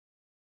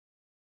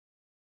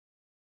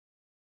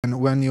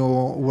when you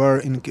were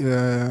in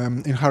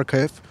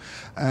Kharkiv,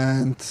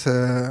 and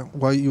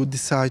why you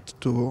decide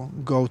to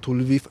go to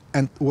Lviv,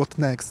 and what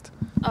next?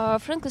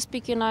 Frankly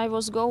speaking, I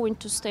was going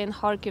to stay in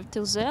Kharkiv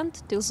till the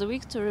end, till the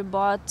victory,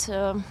 but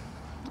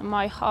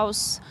my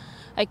house,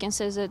 I can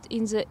say that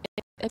in the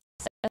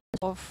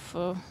of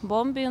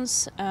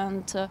bombings,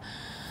 and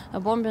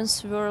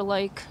bombings were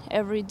like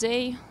every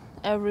day,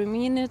 every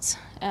minute,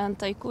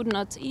 and I could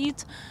not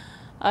eat,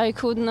 I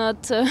could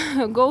not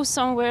go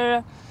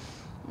somewhere.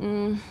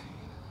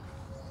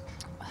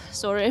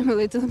 Sorry, I'm a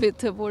little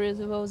bit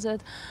worried about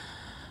that.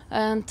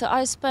 And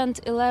I spent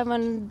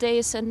 11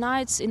 days and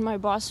nights in my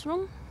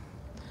bathroom.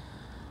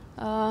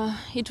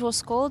 It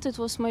was cold, it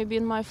was maybe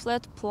in my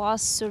flat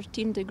plus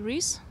 13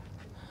 degrees.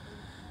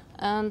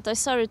 And I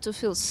started to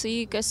feel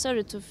sick, I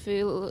started to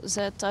feel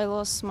that I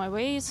lost my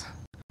weight.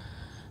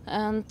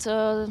 And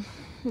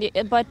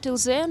but till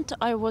the end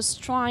I was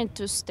trying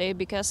to stay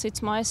because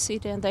it's my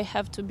city and I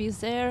have to be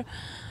there.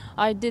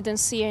 I didn't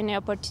see any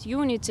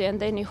opportunity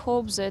and any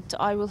hope that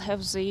I will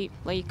have the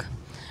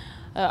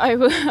I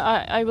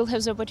will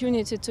have the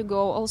opportunity to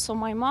go. Also,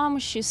 my mom,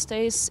 she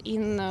stays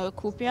in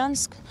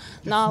Kupiansk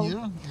now.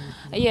 Here?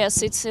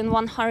 Yes, it's in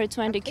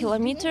 120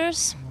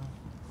 kilometers,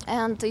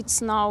 and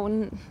it's now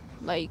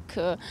like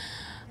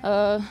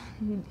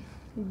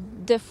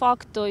de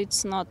facto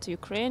it's not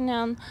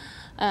Ukrainian.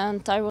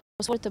 And I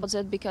was worried about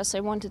that because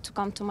I wanted to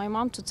come to my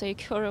mom to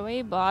take her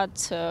away,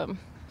 but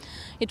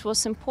it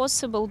was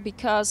impossible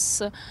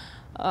because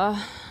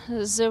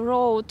the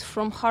road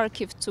from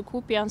Kharkiv to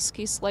Kupiansk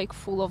is like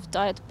full of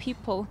dead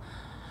people,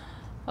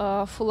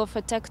 full of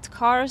attacked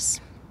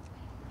cars,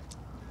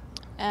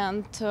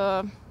 and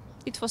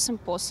it was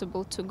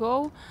impossible to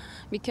go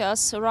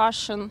because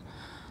Russian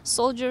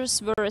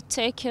soldiers were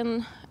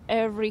attacking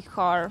every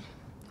car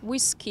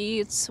with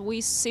kids,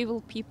 with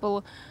civil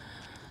people.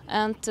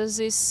 And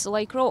this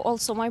like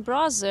also my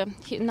brother,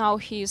 now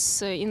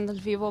he's in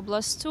Lviv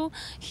Oblast too.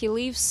 He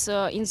lives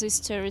in this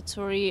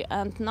territory,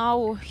 and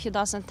now he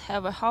doesn't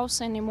have a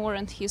house anymore,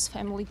 and his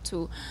family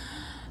too.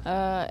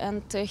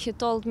 And he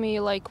told me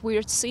like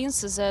weird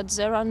things that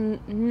there are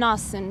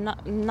nothing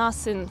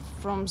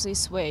from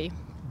this way.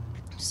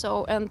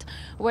 So, and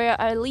where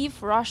I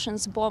live,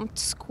 Russians bombed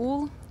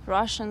school,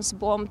 Russians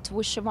bombed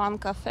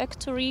Mieszkanka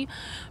factory,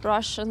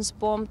 Russians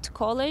bombed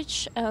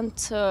college, and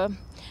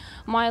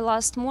my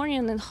last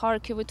morning in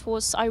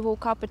Kharkiv, I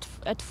woke up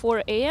at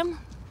 4 a.m.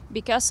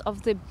 because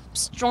of the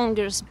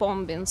strongest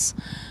bombings.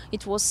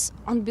 It was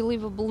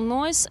unbelievable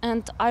noise,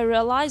 and I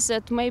realized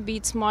that maybe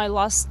it's my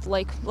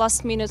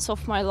last minutes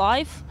of my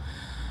life,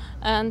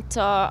 and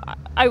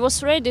I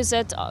was ready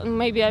that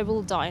maybe I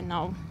will die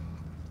now.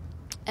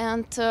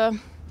 And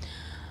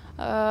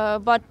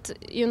but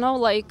you know,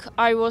 like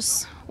I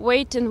was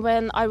waiting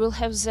when I will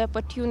have the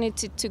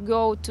opportunity to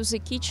go to the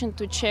kitchen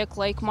to check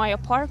like my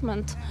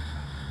apartment.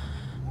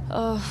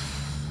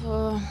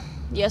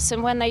 Yes,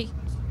 and when I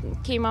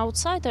came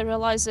outside, I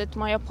realized that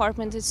my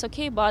apartment is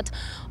okay, but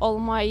all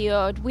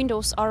my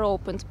windows are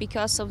opened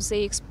because of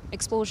the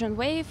explosion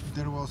wave.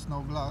 There was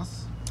no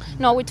glass?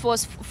 No, it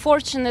was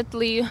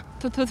fortunately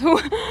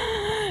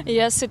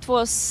yes, it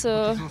was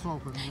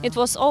open, yeah? it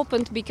was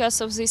opened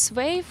because of this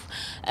wave,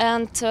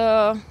 and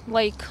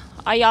like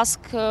I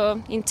asked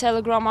in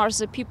Telegram are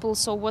the people,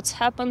 so what's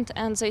happened,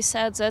 and they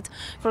said that,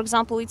 for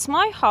example, it's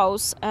my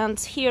house and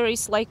here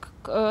is like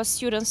a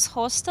students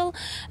hostel,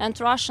 and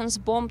Russians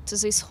bombed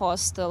this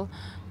hostel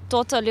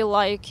totally,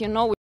 like, you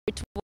know,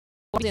 it was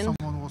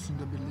Someone was in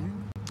the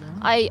building?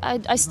 Yeah?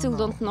 I still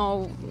don't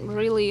know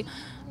really,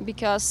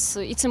 because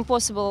it's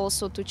impossible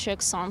also to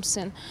check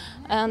something.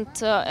 And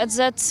at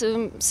that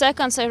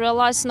seconds I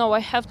realized, no, I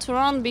have to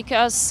run,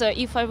 because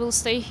if I will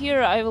stay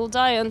here I will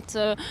die, and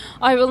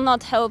I will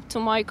not help to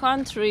my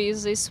country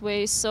this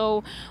way.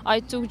 So I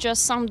took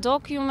just some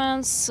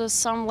documents,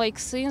 some like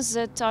things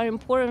that are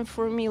important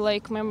for me,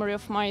 like memory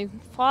of my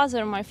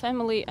father, my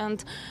family,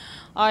 and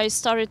I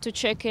started to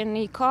check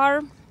any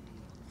car.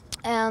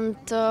 And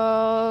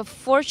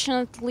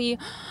fortunately,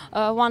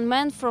 one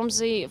man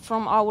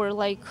from our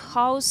like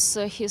house,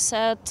 he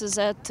said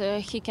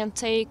that he can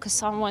take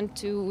someone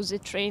to the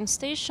train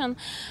station,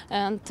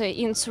 and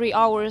in 3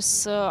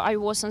 hours I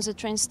was on the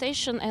train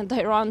station, and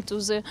I ran to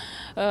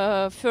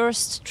the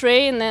first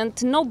train,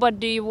 and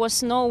nobody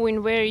was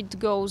knowing where it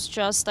goes.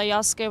 Just I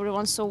asked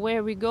everyone, so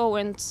where we go,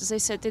 and they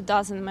said it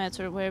doesn't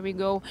matter where we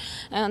go.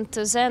 And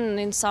then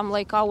in some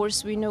like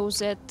hours we know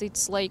that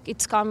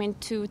it's coming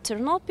to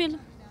Ternopil.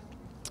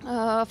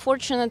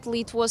 Fortunately,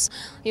 it was,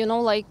 you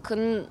know, like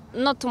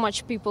not too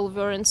much people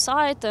were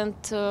inside, and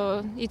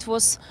it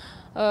was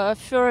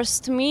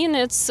first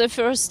minutes,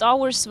 first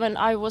hours when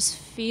I was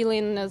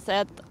feeling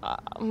that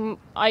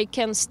I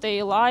can stay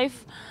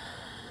alive.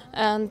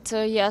 And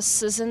yes,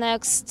 the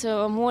next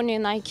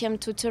morning I came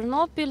to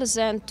Ternopil,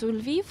 then to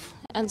Lviv,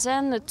 and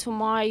then to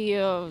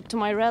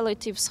my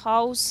relative's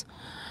house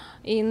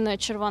in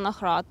Червона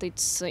Храт.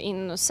 It's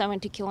in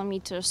 70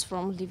 kilometers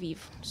from Lviv.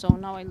 So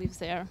now I live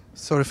there.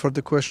 Sorry for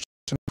the question.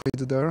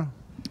 Wait there.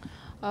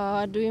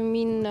 Do you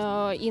mean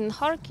in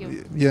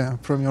Kharkiv? Yeah,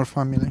 from your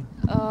family.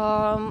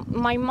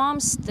 My mom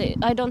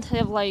I don't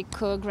have like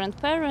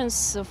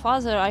grandparents,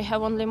 father. I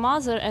have only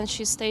mother, and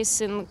she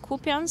stays in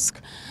Kupiansk.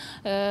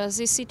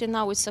 This city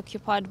now is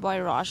occupied by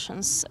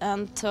Russians,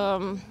 and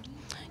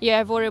yeah,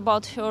 I worry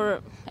about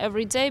her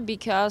every day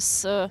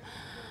because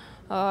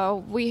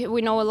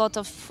we know a lot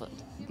of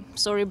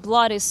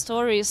bloody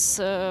stories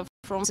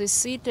from this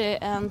city,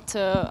 and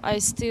I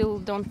still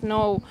don't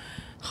know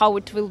how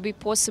it will be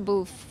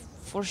possible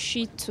for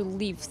she to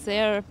live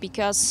there,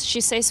 because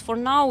she says for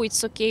now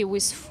it's okay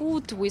with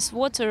food, with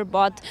water,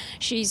 but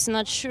she's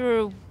not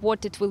sure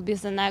what it will be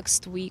the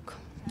next week.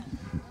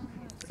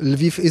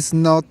 Lviv is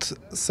not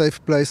a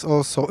safe place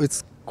also.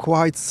 It's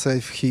quite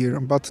safe here,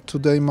 but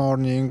today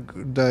morning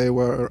there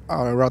were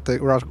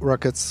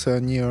rockets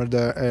near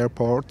the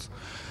airport,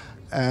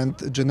 and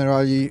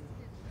generally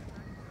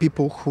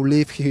people who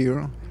live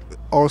here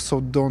also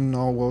don't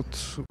know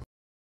what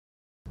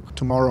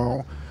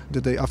tomorrow,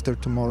 the day after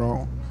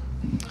tomorrow.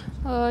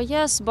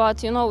 Yes,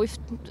 but you know, if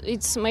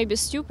it's maybe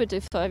stupid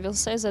if I will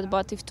say that,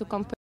 but if to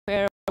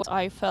compare what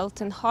I felt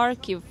in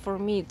Kharkiv, for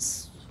me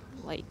it's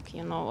like,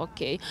 you know,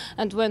 okay.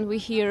 And when we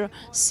hear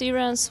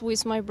sirens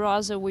with my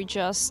brother, we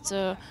just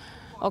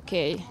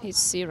okay, it's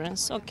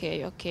sirens,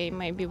 okay,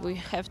 maybe we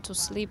have to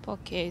sleep,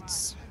 okay,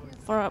 it's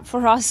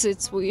for us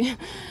it's we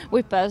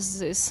pass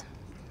this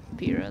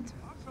period.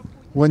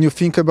 When you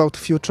think about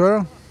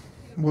future,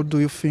 what do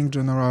you think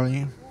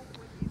generally?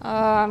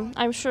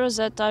 I'm sure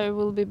that I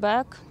will be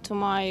back to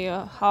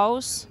my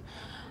house.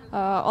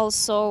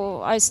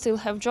 Also, I still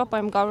have job.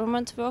 I'm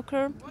government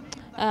worker,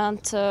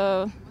 and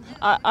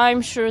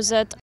I'm sure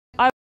that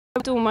I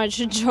have too much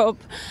job,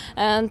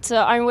 and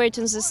I'm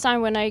waiting this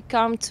time when I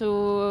come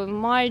to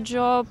my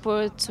job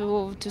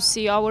to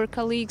see our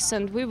colleagues,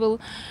 and we will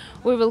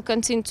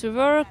continue to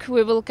work.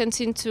 We will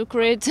continue to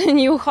create a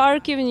new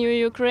Kharkiv, new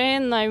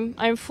Ukraine.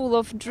 I'm full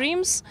of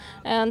dreams,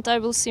 and I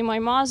will see my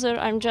mother.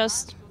 I'm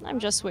just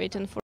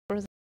waiting for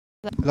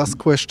that. Last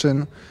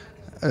question.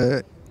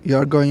 You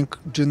are going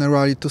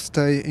generally to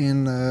stay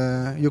in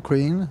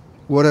Ukraine,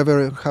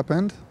 whatever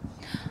happened?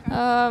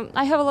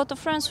 I have a lot of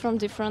friends from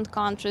different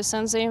countries,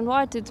 and they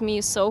invited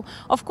me. So,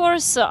 of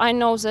course, I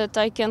know that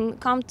I can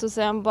come to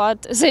them,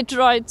 but they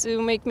try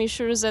to make me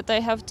sure that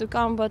I have to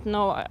come. But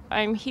no,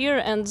 I'm here,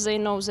 and they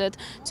know that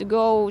to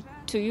go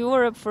to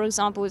Europe, for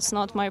example, it's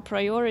not my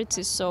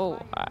priority.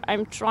 So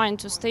I'm trying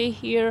to stay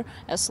here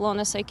as long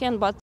as I can.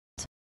 But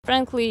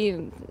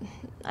frankly,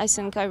 I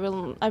think I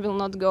will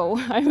not go.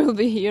 I will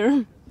be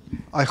here.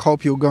 I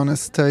hope you're gonna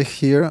stay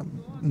here,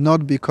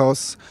 not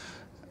because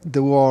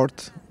the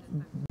world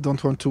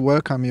don't want to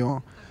welcome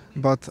you,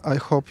 but I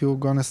hope you're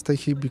gonna stay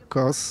here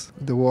because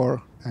the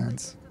war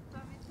ends.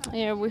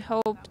 Yeah, we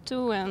hope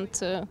too, and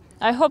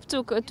I hope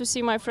to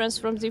see my friends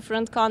from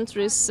different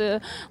countries,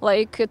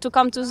 like to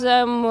come to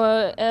them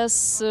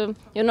as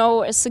you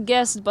know, as a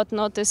guest, but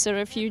not as a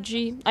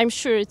refugee. I'm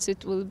sure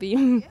it will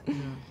be.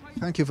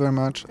 Thank you very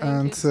much,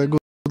 Thank you.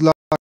 good luck.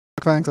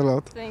 Thanks a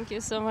lot. Thank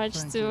you so much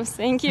too.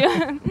 Thank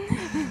you.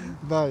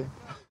 Bye.